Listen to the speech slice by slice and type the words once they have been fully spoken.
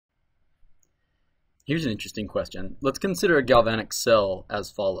Here's an interesting question. Let's consider a galvanic cell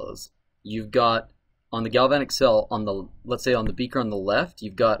as follows. You've got on the galvanic cell, let's say on the beaker on the left,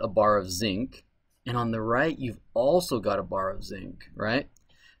 you've got a bar of zinc, and on the right, you've also got a bar of zinc, right?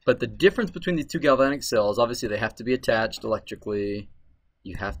 But the difference between these two galvanic cells, obviously they have to be attached electrically.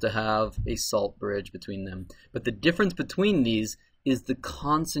 You have to have a salt bridge between them. But the difference between these is the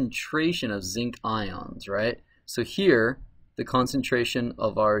concentration of zinc ions, right? So here, the concentration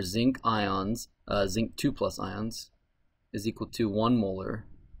of our zinc ions, zinc 2 plus ions, is equal to 1 molar.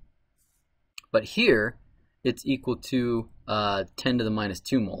 But here, it's equal to 10 to the minus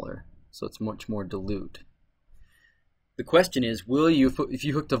 2 molar. So it's much more dilute. The question is, if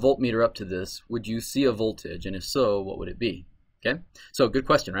you hooked a voltmeter up to this, would you see a voltage? And if so, what would it be? Okay, so good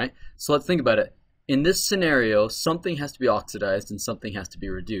question, right? So let's think about it. In this scenario, something has to be oxidized and something has to be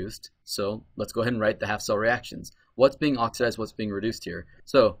reduced. So let's go ahead and write the half-cell reactions. What's being oxidized, what's being reduced here?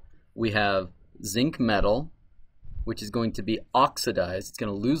 So we have zinc metal, which is going to be oxidized. It's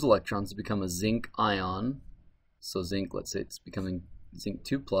going to lose electrons to become a zinc ion. So zinc, let's say it's becoming zinc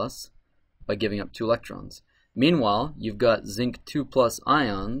 2 plus by giving up 2 electrons. Meanwhile, you've got zinc 2 plus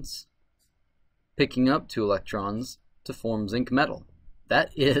ions picking up 2 electrons to form zinc metal. That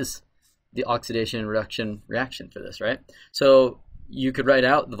is the oxidation and reduction reaction for this, right? So you could write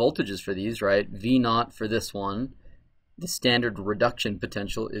out the voltages for these, right? V naught for this one. The standard reduction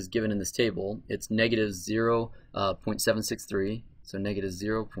potential is given in this table. It's negative 0.763, so negative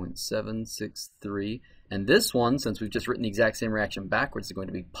 0.763. And this one, since we've just written the exact same reaction backwards, is going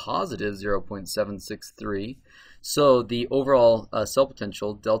to be positive 0.763. So the overall cell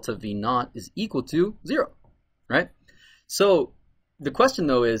potential, delta V naught, is equal to 0, right? So the question,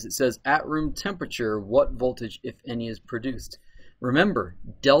 though, is it says at room temperature, what voltage, if any, is produced? Remember,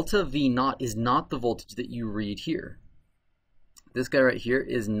 delta V naught is not the voltage that you read here. This guy right here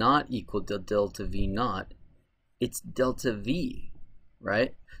is not equal to delta V naught. It's delta V,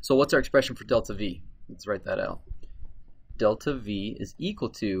 right? So what's our expression for delta V? Let's write that out. Delta V is equal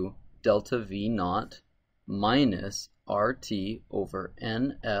to delta V naught minus RT over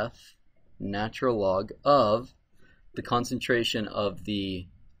NF natural log of the concentration of the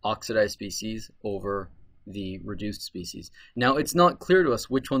oxidized species over the reduced species. Now, it's not clear to us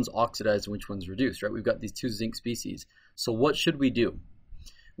which one's oxidized and which one's reduced, right? We've got these two zinc species. So what should we do?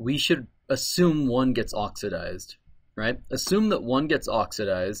 We should assume one gets oxidized, right? Assume that one gets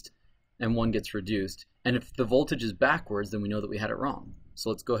oxidized and one gets reduced. And if the voltage is backwards, then we know that we had it wrong. So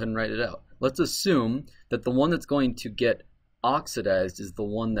let's go ahead and write it out. Let's assume that the one that's going to get oxidized is the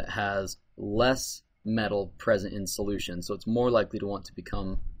one that has less metal present in solution. So it's more likely to want to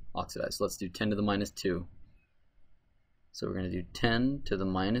become oxidized. So let's do 10 to the minus 2. So we're going to do 10 to the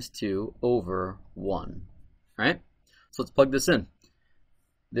minus 2 over 1. All right? So let's plug this in.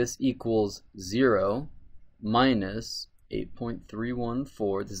 This equals 0 minus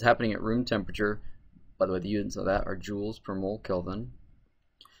 8.314. This is happening at room temperature. By the way, the units of that are joules per mole Kelvin.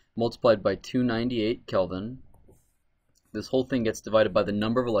 Multiplied by 298 Kelvin. This whole thing gets divided by the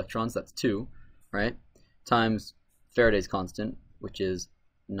number of electrons, that's 2, right? Times Faraday's constant, which is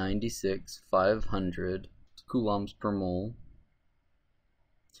 96,500 coulombs per mole.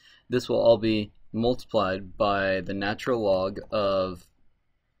 This will all be multiplied by the natural log of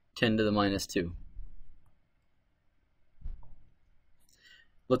 10 to the minus 2.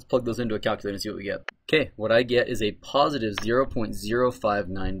 Let's plug those into a calculator and see what we get. Okay, what I get is a positive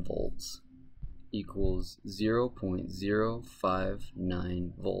 0.059 volts equals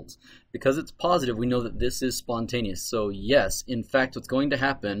 0.059 volts. Because it's positive, we know that this is spontaneous. So yes, in fact, what's going to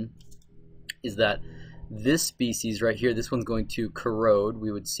happen is that this species right here, this one's going to corrode.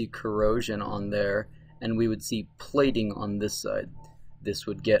 We would see corrosion on there, and we would see plating on this side. This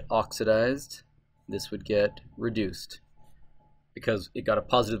would get oxidized. This would get reduced. Because it got a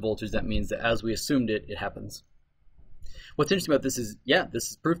positive voltage, that means that as we assumed it, it happens. What's interesting about this is, yeah,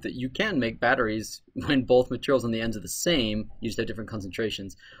 this is proof that you can make batteries when both materials on the ends are the same, you just have different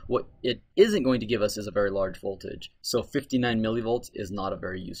concentrations. What it isn't going to give us is a very large voltage. So 59 millivolts is not a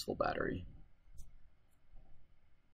very useful battery.